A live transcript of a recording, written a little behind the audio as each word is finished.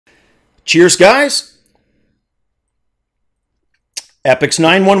Cheers, guys. Epix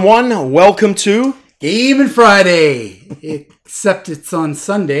 911, welcome to Gaming Friday. Except it's on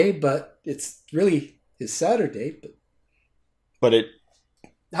Sunday, but it's really is Saturday. But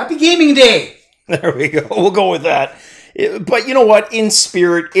Happy Gaming Day. There we go. We'll go with that. But you know what? In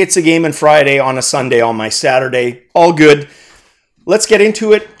spirit, it's a Gaming Friday on a Sunday on my Saturday. All good. Let's get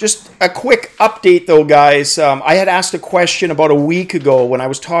into it. Just a quick update, though, guys. I had asked a question about a week ago when I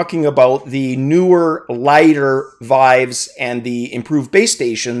was talking about the newer, lighter Vives and the improved base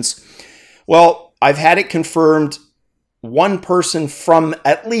stations. Well, I've had it confirmed. One person from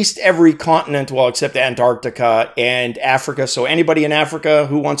at least every continent, well, except Antarctica and Africa. So anybody in Africa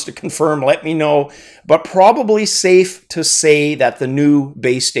who wants to confirm, let me know. But probably safe to say that the new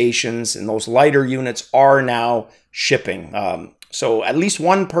base stations and those lighter units are now shipping. So at least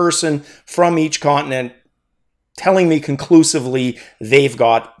one person from each continent telling me conclusively they've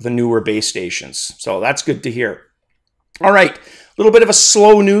got the newer base stations. So that's good to hear. All right, a little bit of a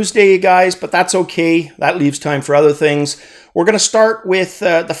slow news day, guys, but that's okay. That leaves time for other things. We're going to start with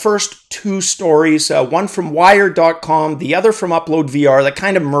the first two stories, one from Wired.com, the other from Upload VR, that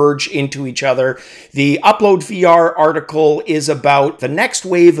kind of merge into each other. The Upload VR article is about the next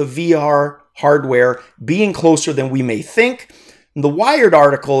wave of VR hardware being closer than we may think. The Wired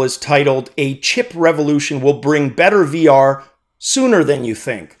article is titled, "A Chip Revolution Will Bring Better VR Sooner Than You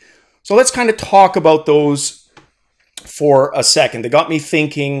Think." So let's kind of talk about those for a second. They got me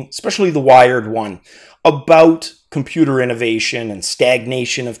thinking, especially the Wired one, about computer innovation and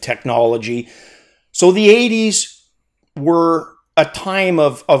stagnation of technology. So the 80s were a time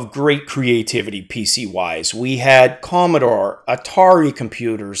of great creativity PC-wise. We had Commodore, Atari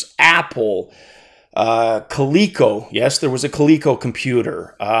computers, Apple, Coleco. Yes, there was a Coleco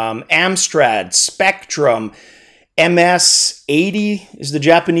computer. Amstrad, Spectrum, MS-80 is the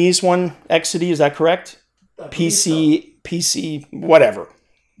Japanese one. Exidy, is that correct? PC, whatever.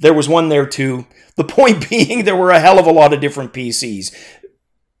 There was one there too. The point being, there were a hell of a lot of different PCs.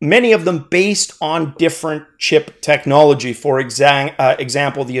 Many of them based on different chip technology. For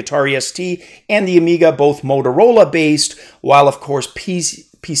example, the Atari ST and the Amiga, both Motorola-based, while, of course,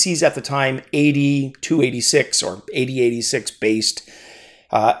 PCs at the time, 8286 or 8086 based,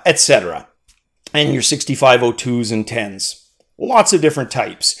 etc. And your 6502s and 10s. Lots of different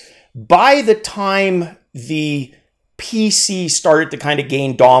types. By the time the PC started to kind of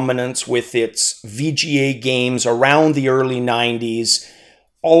gain dominance with its VGA games around the early 90s,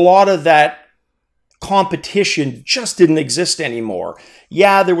 a lot of that competition just didn't exist anymore.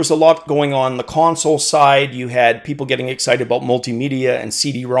 Yeah, there was a lot going on the console side. You had people getting excited about multimedia and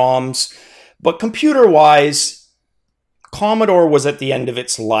CD-ROMs. But computer-wise, Commodore was at the end of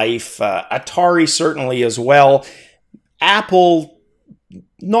its life. Atari certainly as well. Apple,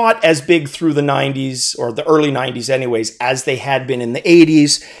 not as big through the 90s, or the early 90s anyways, as they had been in the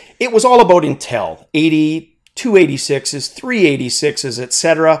 80s. It was all about Intel. 286s, 386s,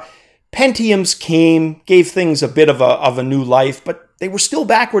 etc. Pentiums came, gave things a bit of a new life, but they were still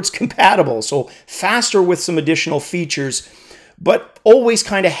backwards compatible, so faster with some additional features, but always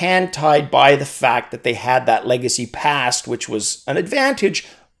kind of hand-tied by the fact that they had that legacy past, which was an advantage,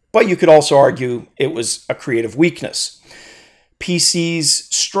 but you could also argue it was a creative weakness.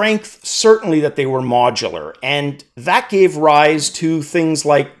 PC's strength, certainly that they were modular, and that gave rise to things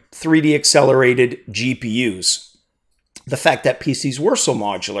like 3D accelerated GPUs. The fact that PCs were so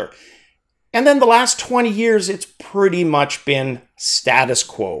modular. And then the last 20 years, it's pretty much been status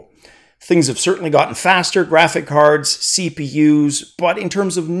quo. Things have certainly gotten faster, graphic cards, CPUs, but in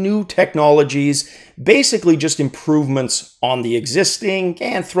terms of new technologies, basically just improvements on the existing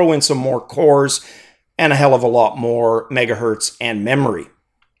and throw in some more cores and a hell of a lot more megahertz and memory.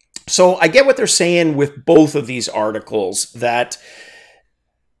 So I get what they're saying with both of these articles, that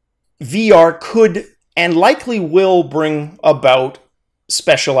VR could and likely will bring about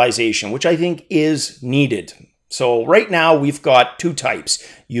specialization, which I think is needed. So right now we've got two types.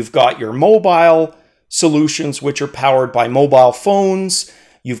 You've got your mobile solutions, which are powered by mobile phones.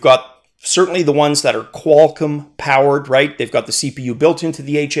 You've got certainly the ones that are Qualcomm powered, right? They've got the CPU built into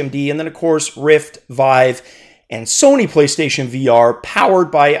the HMD. And then, of course, Rift, Vive, and Sony PlayStation VR powered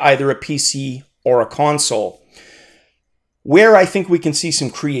by either a PC or a console. Where I think we can see some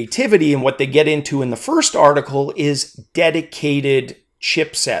creativity and what they get into in the first article is dedicated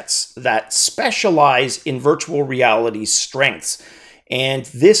chipsets that specialize in virtual reality strengths. And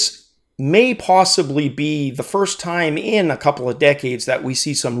this may possibly be the first time in a couple of decades that we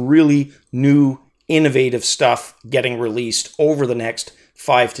see some really new, innovative stuff getting released over the next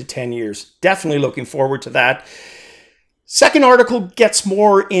 5 to 10 years. Definitely looking forward to that. Second article gets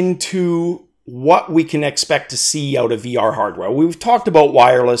more into what we can expect to see out of VR hardware. We've talked about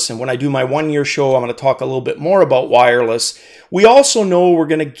wireless, and when I do my one-year show, I'm going to talk a little bit more about wireless. We also know we're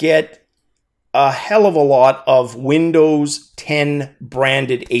going to get a hell of a lot of Windows 10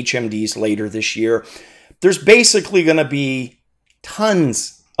 branded HMDs later this year. There's basically going to be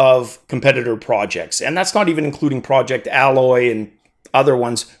tons of competitor projects, and that's not even including Project Alloy and other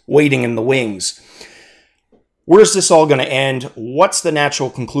ones waiting in the wings. Where's this all going to end? What's the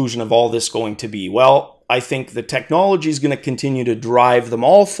natural conclusion of all this going to be? Well, I think the technology is going to continue to drive them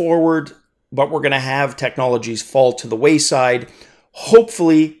all forward, but we're going to have technologies fall to the wayside.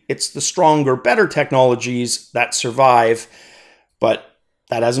 Hopefully, it's the stronger, better technologies that survive, but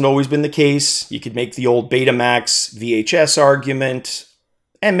that hasn't always been the case. You could make the old Betamax VHS argument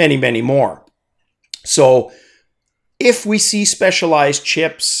and many, many more. So if we see specialized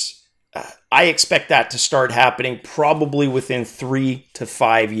chips, I expect that to start happening probably within 3 to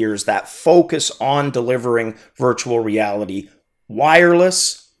 5 years. That focus on delivering virtual reality.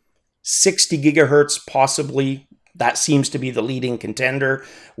 Wireless, 60 gigahertz possibly. That seems to be the leading contender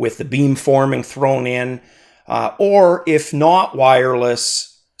with the beamforming thrown in. Or if not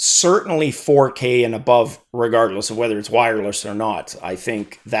wireless, certainly 4K and above, regardless of whether it's wireless or not. I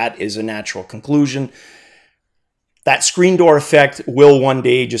think that is a natural conclusion. That screen door effect will one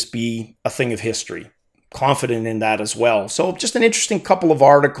day just be a thing of history. Confident in that as well. So just an interesting couple of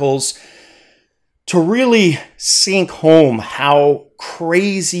articles to really sink home how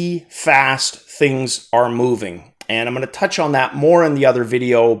crazy fast things are moving. And I'm going to touch on that more in the other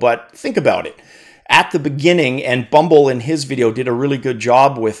video, but think about it. At the beginning, and Bumble in his video did a really good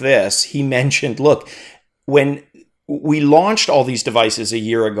job with this, he mentioned, look, when we launched all these devices a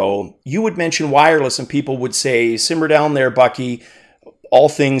year ago, you would mention wireless and people would say, simmer down there, Bucky, all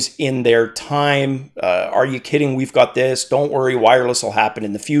things in their time. Are you kidding? We've got this. Don't worry, wireless will happen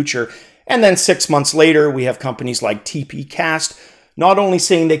in the future. And then 6 months later, we have companies like TP-Cast not only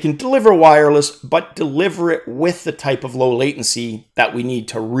saying they can deliver wireless, but deliver it with the type of low latency that we need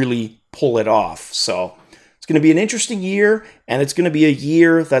to really pull it off. So it's going to be an interesting year, and it's going to be a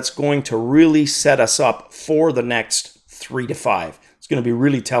year that's going to really set us up for the next 3 to 5. It's going to be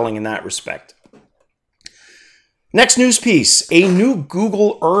really telling in that respect. Next news piece, a new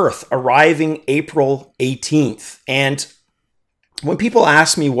Google Earth arriving April 18th. And when people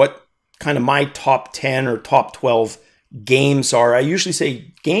ask me what kind of my top 10 or top 12 games are, I usually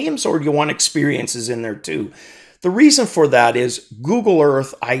say games, or do you want experiences in there too? The reason for that is Google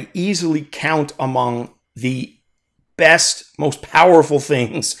Earth, I easily count among the best, most powerful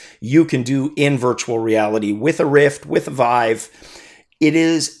things you can do in virtual reality with a Rift, with a Vive. It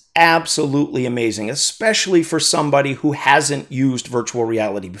is absolutely amazing, especially for somebody who hasn't used virtual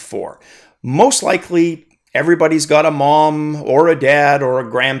reality before. Most likely, everybody's got a mom or a dad or a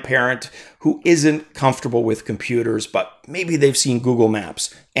grandparent who isn't comfortable with computers, but maybe they've seen Google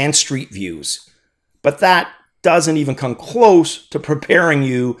Maps and Street Views. But that doesn't even come close to preparing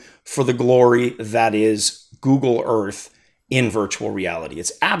you for the glory that is Google Earth in virtual reality.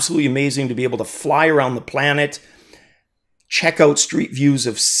 It's absolutely amazing to be able to fly around the planet, check out street views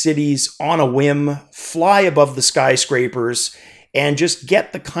of cities on a whim, fly above the skyscrapers, and just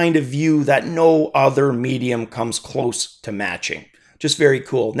get the kind of view that no other medium comes close to matching. Just very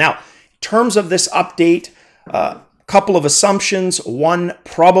cool. Now, in terms of this update, couple of assumptions. One,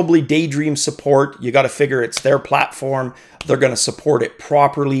 probably Daydream support. You got to figure it's their platform. They're going to support it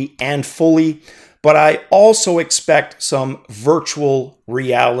properly and fully. But I also expect some virtual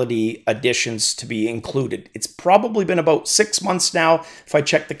reality additions to be included. It's probably been about 6 months now, if I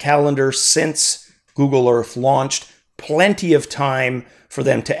check the calendar, since Google Earth launched. Plenty of time for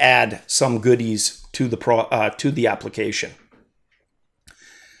them to add some goodies to the application.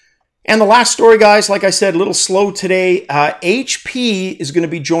 And the last story, guys, like I said, a little slow today. HP is going to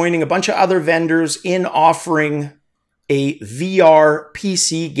be joining a bunch of other vendors in offering a VR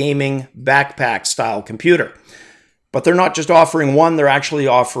PC gaming backpack style computer. But they're not just offering one, they're actually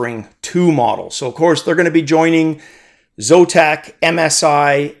offering 2 models. So, of course, they're going to be joining Zotac,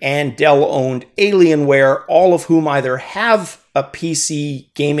 MSI, and Dell-owned Alienware, all of whom either have a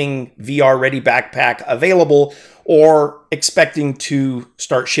PC gaming VR-ready backpack available or expecting to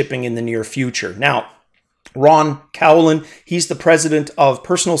start shipping in the near future. Now, Ron Cowlin, he's the president of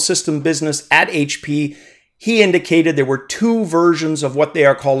personal system business at HP. He indicated there were 2 versions of what they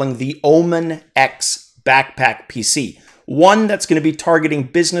are calling the Omen X backpack PC. One that's going to be targeting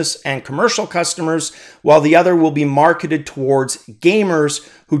business and commercial customers, while the other will be marketed towards gamers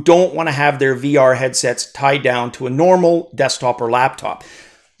who don't want to have their VR headsets tied down to a normal desktop or laptop.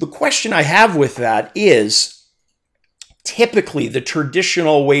 The question I have with that is, typically the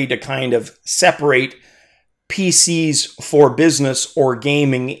traditional way to kind of separate PCs for business or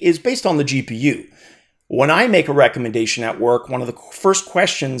gaming is based on the GPU. When I make a recommendation at work, one of the first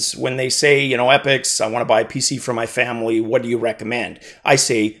questions when they say, you know, Epix, I want to buy a PC for my family, what do you recommend? I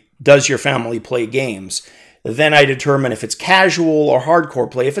say, does your family play games? Then I determine if it's casual or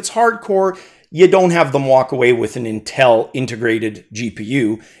hardcore play. If it's hardcore, you don't have them walk away with an Intel integrated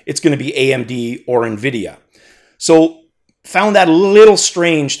GPU. It's going to be AMD or NVIDIA. So found that a little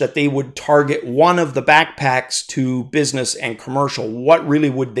strange that they would target one of the backpacks to business and commercial. What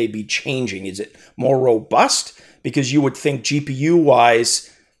really would they be changing? Is it more robust? Because you would think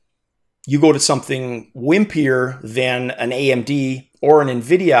GPU-wise, you go to something wimpier than an AMD or an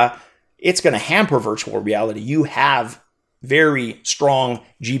NVIDIA, it's going to hamper virtual reality. You have very strong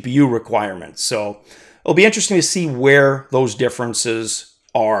GPU requirements. So it'll be interesting to see where those differences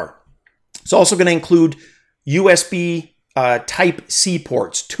are. It's also going to include USB Type-C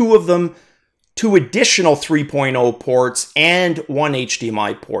ports, 2 of them, 2 additional 3.0 ports, and 1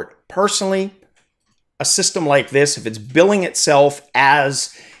 HDMI port. Personally, a system like this, if it's billing itself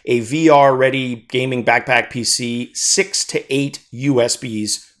as a VR-ready gaming backpack PC, 6 to 8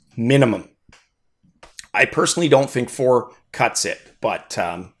 USBs minimum. I personally don't think 4 cuts it, but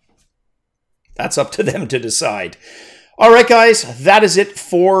that's up to them to decide. All right, guys, that is it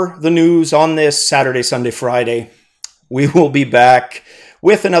for the news on this Saturday, Sunday, Friday. We will be back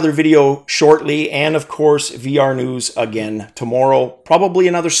with another video shortly, and of course, VR news again tomorrow. Probably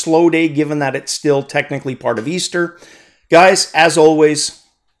another slow day, given that it's still technically part of Easter. Guys, as always,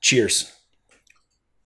 cheers.